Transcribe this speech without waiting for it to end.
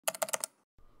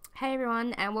Hey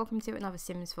everyone, and welcome to another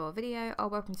Sims 4 video, or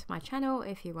welcome to my channel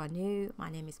if you are new. My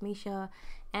name is Misha,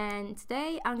 and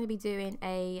today I'm going to be doing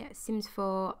a Sims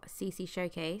 4 CC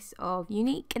showcase of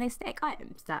unique and aesthetic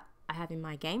items that I have in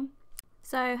my game.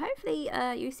 So hopefully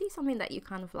you see something that you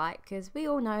kind of like, because we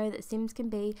all know that Sims can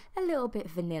be a little bit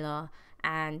vanilla,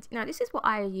 and this is what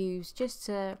I use just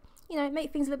to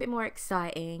make things a little bit more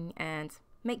exciting and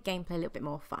make gameplay a little bit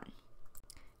more fun.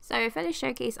 So for this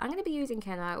showcase, I'm going to be using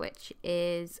Kenna, which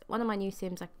is one of my new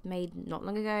Sims I made not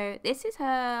long ago. This is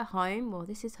her home, or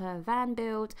this is her van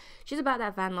build. She's about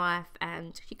that van life,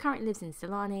 and she currently lives in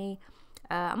Solani.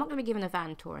 I'm not going to be giving a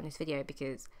van tour in this video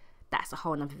because that's a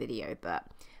whole nother video, but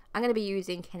I'm going to be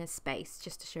using Kenna's space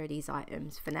just to show these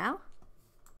items for now.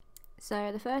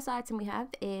 So the first item we have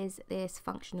is this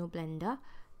functional blender.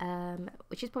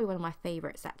 Which is probably one of my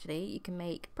favorites actually. You can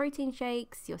make protein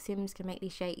shakes, your Sims can make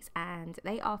these shakes, and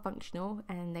they are functional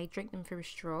and they drink them through a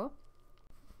straw,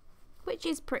 which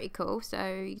is pretty cool.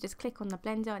 So you just click on the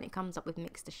blender and it comes up with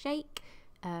mix to shake.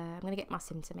 I'm going to get my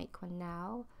Sim to make one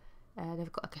now.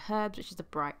 They've got like herbs, which is a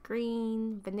bright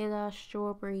green, vanilla,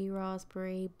 strawberry,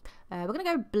 raspberry. We're going to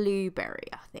go blueberry.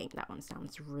 I think that one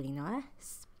sounds really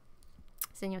nice.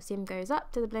 So then your Sim goes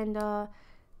up to the blender,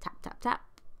 tap tap tap.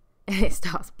 It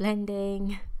starts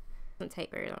blending. It doesn't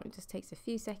take very long, it just takes a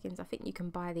few seconds. I think you can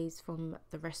buy these from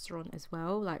the restaurant as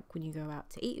well, like when you go out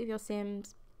to eat with your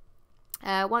Sims.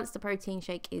 Once the protein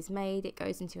shake is made, it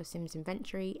goes into your Sims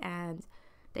inventory and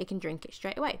they can drink it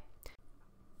straight away.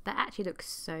 That actually looks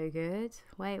so good.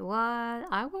 Wait, what?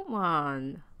 I want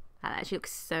one. That actually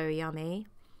looks so yummy.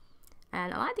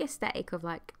 And I like the aesthetic of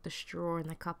like the straw in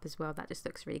the cup as well. That just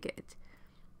looks really good.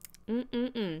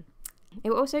 It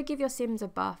will also give your Sims a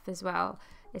buff as well.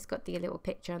 It's got the little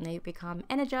picture and they become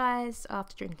energized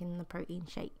after drinking the protein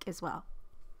shake as well.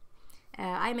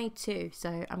 I made two,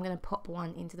 so I'm going to pop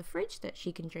one into the fridge that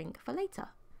she can drink for later.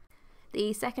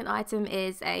 The second item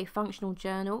is a functional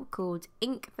journal called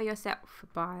Ink for Yourself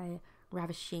by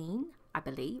Ravisheen, I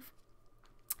believe.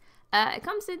 It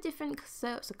comes in different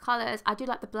sorts of colours. I do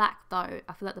like the black though.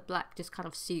 I feel like the black just kind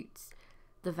of suits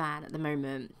the van at the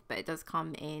moment, but it does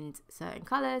come in certain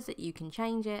colors that you can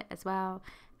change it as well,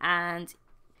 and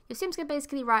your Sims can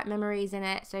basically write memories in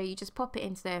it. So you just pop it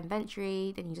into their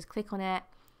inventory, then you just click on it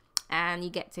and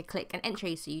you get to click an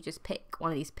entry. So you just pick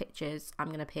one of these pictures. I'll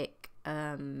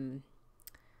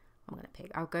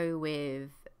go with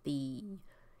the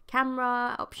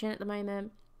camera option at the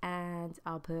moment, and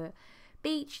I'll put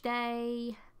beach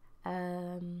day.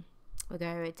 We'll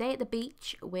go a day at the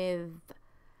beach with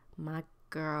my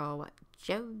girl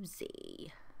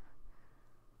Josie.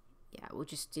 Yeah, we'll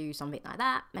just do something like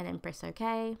that and then press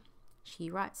OK. She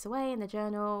writes away in the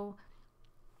journal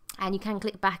and you can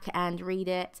click back and read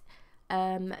it.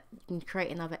 You can create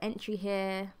another entry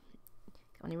here.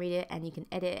 You want to read it and you can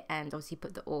edit and obviously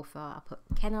put the author. I'll put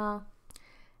Kenna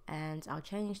and I'll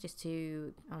change this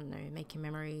to, I don't know, making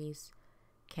memories,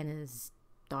 Kenna's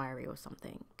diary or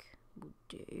something. We'll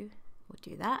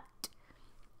do that.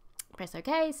 Press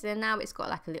OK. So now it's got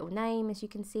like a little name, as you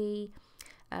can see.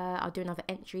 I'll do another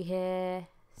entry here.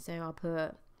 So I'll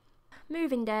put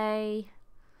moving day,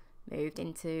 moved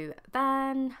into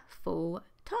van full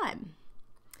time,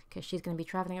 because she's going to be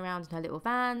traveling around in her little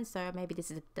van. So maybe this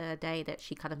is the day that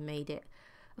she kind of made it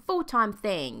a full-time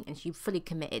thing and she fully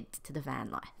committed to the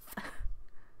van life.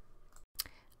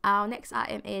 Our next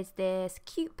item is this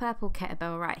cute purple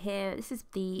kettlebell right here. This is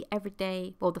the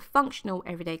the functional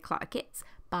everyday clutter kits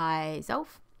by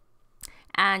Zolf.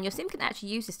 And your Sim can actually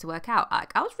use this to work out.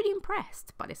 I was really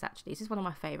impressed by this actually. This is one of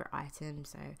my favourite items.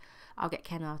 So I'll get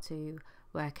Kenna to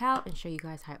work out and show you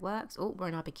guys how it works. Oh, we're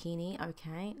in our bikini.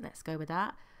 Okay, let's go with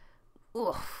that.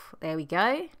 Oof, there we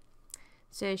go.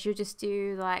 So she'll just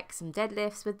do like some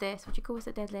deadlifts with this. What do you call this,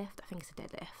 a deadlift? I think it's a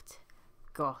deadlift.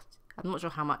 God, I'm not sure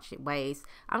how much it weighs.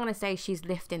 I'm going to say she's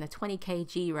lifting a 20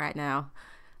 kg right now.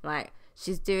 Like,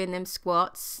 she's doing them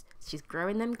squats. She's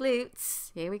growing them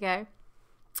glutes. Here we go.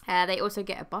 They also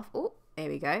get a buff. Oh, there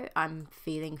we go. I'm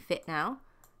feeling fit now.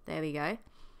 There we go.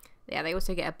 Yeah, they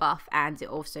also get a buff and it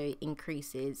also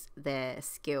increases their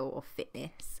skill or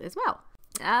fitness as well.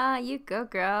 Ah, you go,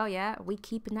 girl. Yeah, we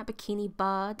keeping that bikini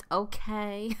bud.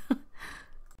 Okay.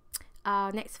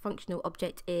 Our next functional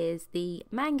object is the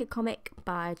manga comic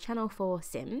by Channel 4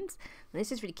 Sims. And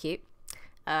this is really cute.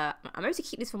 I mostly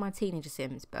keep this for my teenager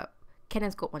Sims, but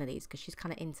Kenna's got one of these because she's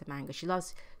kind of into manga. She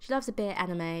loves a bit of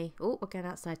anime. Oh, we're going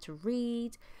outside to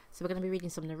read. So we're going to be reading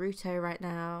some Naruto right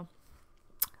now.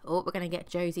 Oh, we're going to get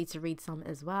Josie to read some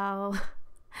as well.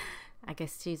 I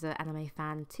guess she's an anime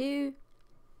fan too.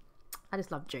 I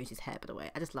just love Josie's hair, by the way.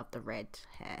 I just love the red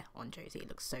hair on Josie. It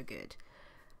looks so good.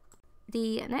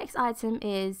 The next item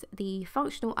is the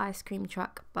functional ice cream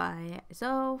truck by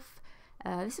Zolf.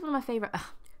 This is one of my favorite.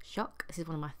 Shock! This is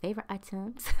one of my favorite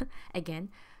items. Again,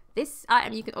 this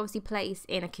item you can obviously place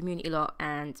in a community lot,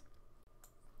 and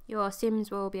your Sims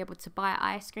will be able to buy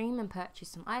ice cream and purchase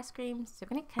some ice cream. So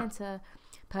we're going to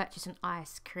purchase an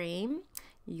ice cream.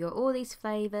 You got all these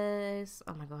flavors.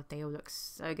 Oh my god, they all look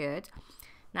so good.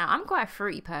 Now, I'm quite a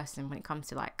fruity person when it comes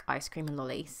to like ice cream and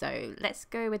lolly, so let's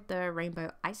go with the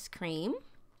rainbow ice cream.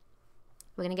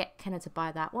 We're going to get Kenna to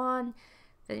buy that one.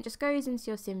 Then it just goes into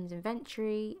your Sims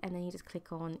inventory, and then you just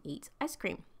click on eat ice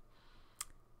cream.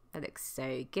 That looks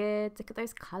so good. Look at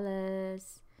those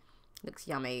colours. Looks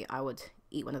yummy. I would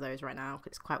eat one of those right now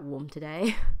because it's quite warm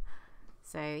today.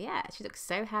 So yeah, she looks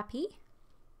so happy.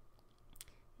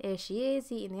 Here she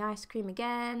is eating the ice cream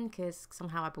again because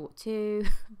somehow I bought two.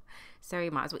 So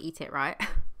we might as well eat it, right?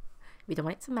 We don't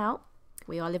want it to melt.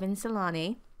 We are living in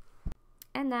Solani.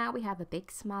 And now we have a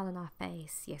big smile on our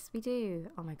face. Yes, we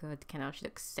do. Oh my god, Kenna, she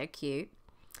looks so cute.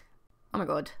 Oh my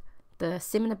god. The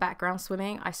Sim in the background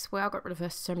swimming. I swear I got rid of her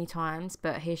so many times,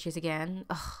 but here she is again.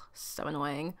 Ugh, so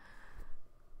annoying.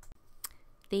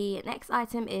 The next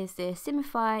item is the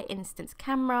Simify Instance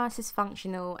Camera. This is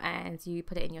functional and you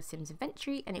put it in your Sims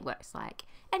inventory and it works like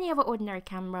any other ordinary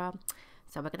camera.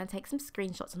 So we're going to take some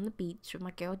screenshots on the beach with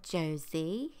my girl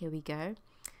Josie. Here we go.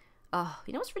 Oh,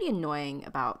 you know what's really annoying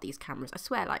about these cameras? I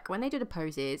swear, like when they do the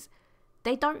poses,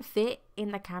 they don't fit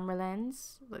in the camera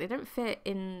lens. Like, they don't fit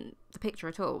in the picture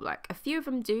at all. Like a few of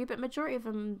them do, but majority of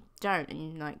them don't.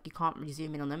 And like you can't really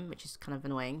zoom in on them, which is kind of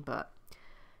annoying, but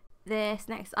this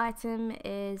next item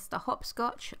is the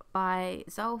hopscotch by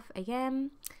Zolf again,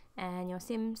 and your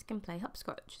Sims can play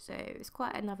hopscotch. So it's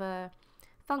quite another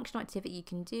functional activity you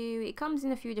can do. It comes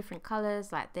in a few different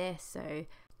colours like this, so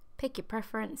pick your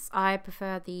preference. I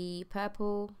prefer the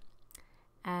purple,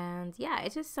 and yeah,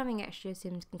 it's just something extra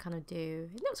Sims can kind of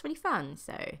do. It looks really fun,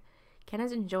 so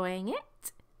Kenna's enjoying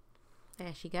it.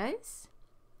 There she goes.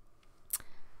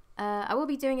 I will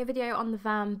be doing a video on the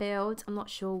van build. I'm not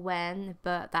sure when,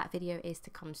 but that video is to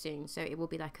come soon. So it will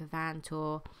be like a van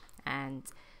tour and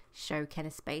show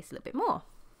Kenna's space a little bit more.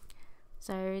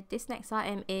 So this next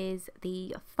item is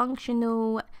the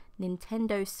functional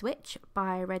Nintendo Switch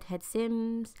by Redhead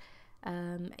Sims.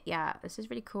 Yeah, this is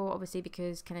really cool, obviously,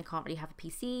 because Kenna can't really have a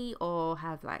PC or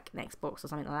have like an Xbox or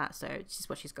something like that. So this is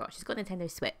what she's got. She's got a Nintendo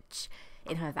Switch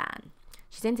in her van.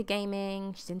 She's into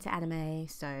gaming, she's into anime,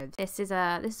 so this is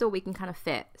all we can kind of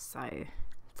fit. So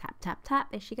tap, tap,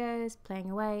 tap, there she goes, playing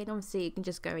away. And obviously you can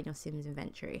just go in your Sims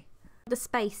inventory. The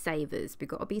space savers, we've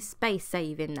got to be space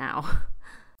saving now.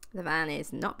 The van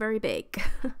is not very big.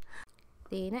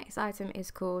 The next item is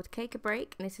called Cake a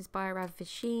Break, and this is by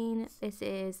Ravisheen. This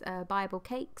is a buyable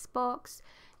cakes box.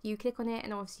 You click on it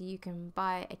and obviously you can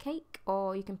buy a cake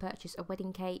or you can purchase a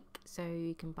wedding cake. So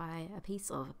you can buy a piece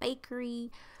of a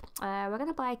bakery. We're going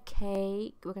to buy a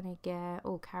cake. We're going to get,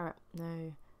 oh, carrot,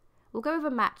 no. We'll go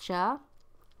with a matcha.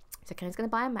 So Kenna's going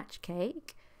to buy a matcha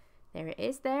cake. There it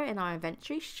is there in our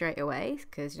inventory straight away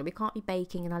because, you know, we can't be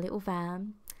baking in our little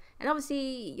van. And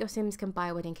obviously your Sims can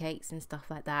buy wedding cakes and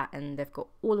stuff like that, and they've got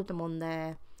all of them on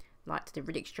there, like the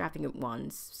really extravagant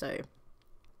ones. So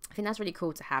I think that's really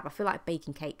cool to have. I feel like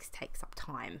baking cakes takes up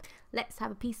time. Let's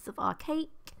have a piece of our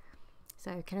cake.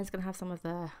 So Kenna's going to have some of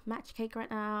the matcha cake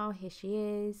right now. Here she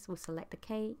is. We'll select the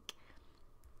cake.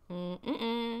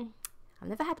 I've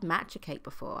never had matcha cake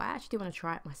before. I actually do want to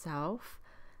try it myself.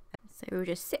 So we'll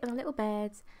just sit on a little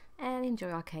bed and enjoy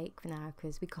our cake for now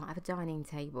because we can't have a dining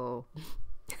table.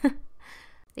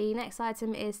 The next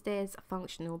item is this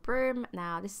functional broom.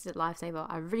 Now this is a lifesaver.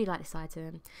 I really like this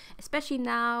item, especially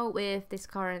now with this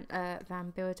current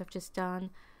van build I've just done.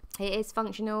 It is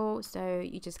functional, so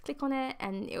you just click on it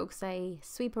and it will say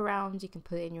sweep around. You can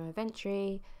put it in your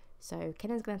inventory. So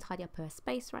Kenna's going to tidy up her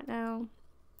space right now.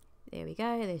 There we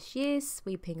go, there she is,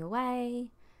 sweeping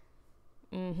away.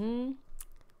 We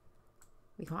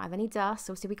can't have any dust,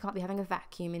 obviously we can't be having a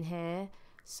vacuum in here.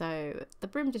 So the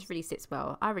broom just really sits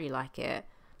well. I really like it.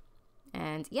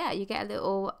 And yeah, you get a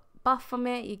little buff from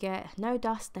it. You get no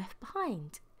dust left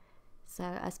behind. So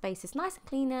her space is nice and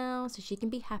clean now, so she can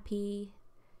be happy.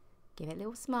 Give it a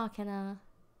little smile, Kenna.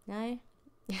 No?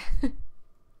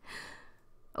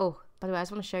 Oh, by the way, I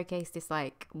just want to showcase this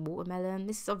like watermelon.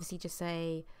 This is obviously just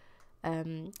a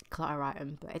clutter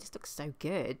item, but it just looks so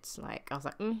good. Like I was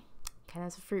like,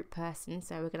 Kenna's a fruit person,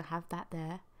 so we're gonna have that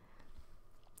there.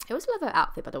 I also love her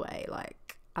outfit, by the way.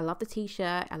 Like, I love the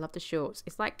t-shirt, I love the shorts.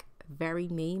 It's like very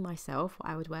me, myself, what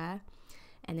I would wear.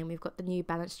 And then we've got the New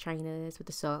Balance trainers with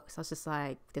the socks. I was just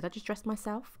like, did I just dress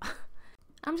myself?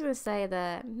 I'm just going to say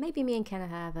that maybe me and Kenna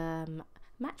have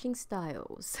matching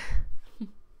styles.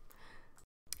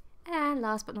 And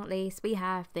last but not least, we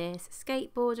have this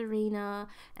skateboard arena,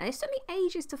 and it took me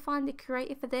ages to find the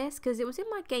creator for this because it was in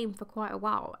my game for quite a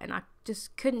while and I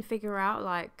just couldn't figure out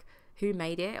like who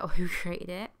made it or who created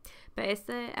it. But it's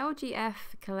the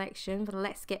LGF collection for the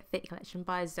Let's Get Fit collection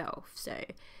by Zelf. So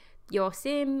your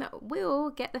sim will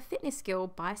get the fitness skill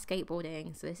by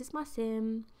skateboarding. So this is my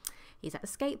sim. He's at the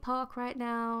skate park right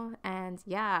now, and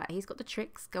yeah, he's got the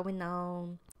tricks going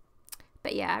on.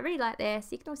 But yeah, I really like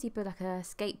this. You can also put like a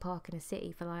skate park in a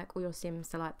city for like all your sims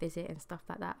to like visit and stuff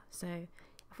like that. So I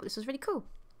thought this was really cool.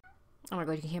 Oh my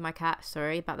god, you can hear my cat,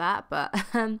 sorry about that. But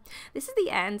this is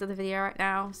the end of the video right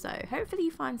now. So hopefully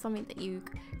you find something that you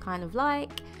kind of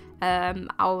like.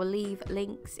 I'll leave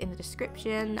links in the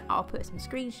description. I'll put some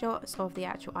screenshots of the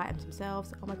actual items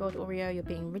themselves. Oh my god, Oreo, you're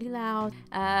being really loud.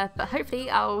 But hopefully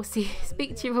I'll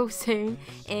speak to you all soon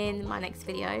in my next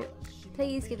video.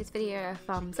 Please give this video a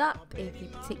thumbs up if you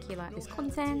particularly like this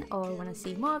content or want to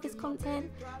see more of this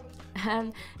content.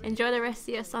 Enjoy the rest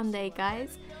of your Sunday,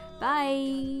 guys.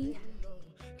 Bye.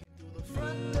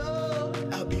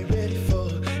 I'll be ready for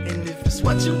it. And if it's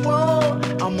what you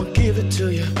want, I'ma give it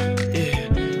to you.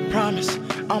 Yeah, promise,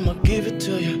 I'ma give it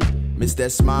to you. Miss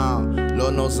that smile,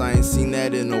 Lord knows I ain't seen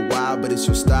that in a while, but it's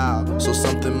your style, so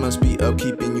something must be up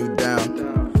keeping you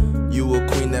down. You a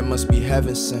queen that must be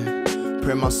heaven sent.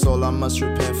 Pray my soul, I must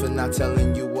repent for not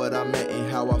telling you what I meant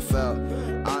and how I felt.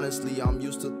 Honestly, I'm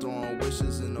used to throwing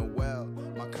wishes in a well.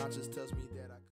 My conscience tells me that